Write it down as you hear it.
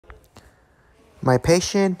My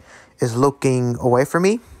patient is looking away from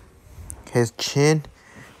me. His chin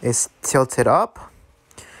is tilted up.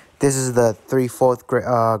 This is the 3/4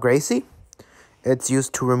 Gracey. It's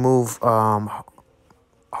used to remove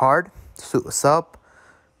hard subcalculus.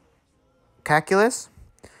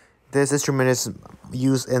 This instrument is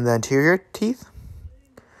used in the anterior teeth,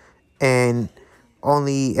 and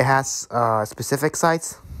only it has specific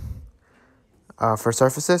sites for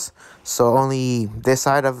surfaces. So only this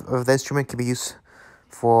side of the instrument can be used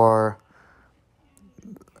for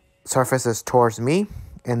surfaces towards me,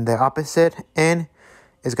 and the opposite end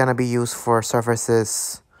is gonna be used for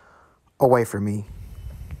surfaces away from me.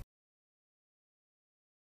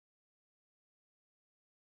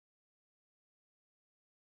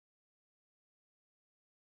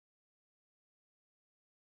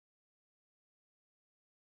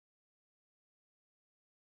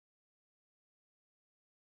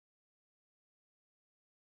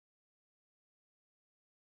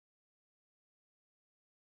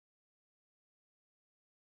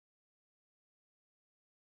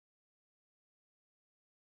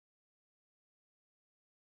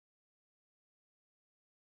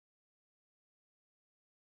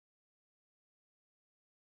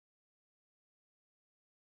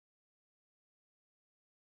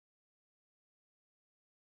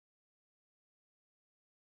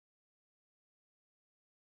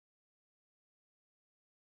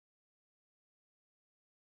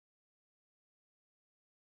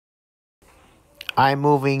 I'm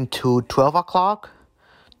moving to 12 o'clock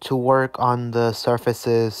to work on the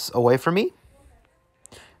surfaces away from me,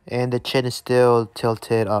 and the chin is still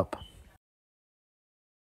tilted up.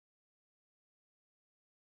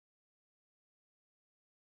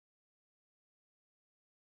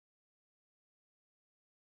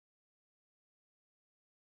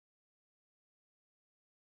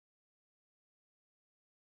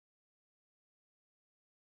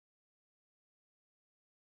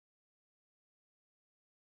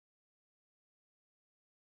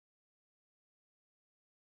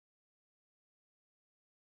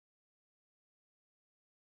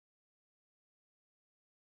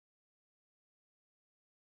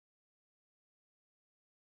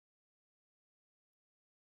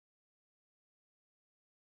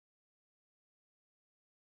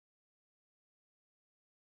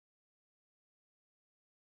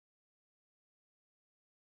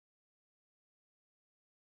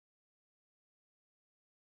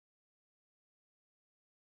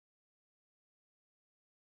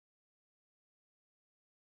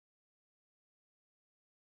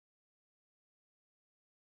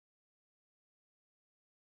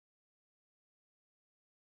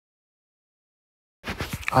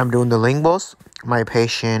 I'm doing the linguals. My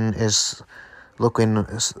patient is looking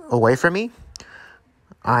away from me.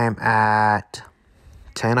 I am at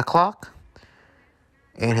 10 o'clock,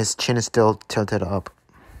 and his chin is still tilted up.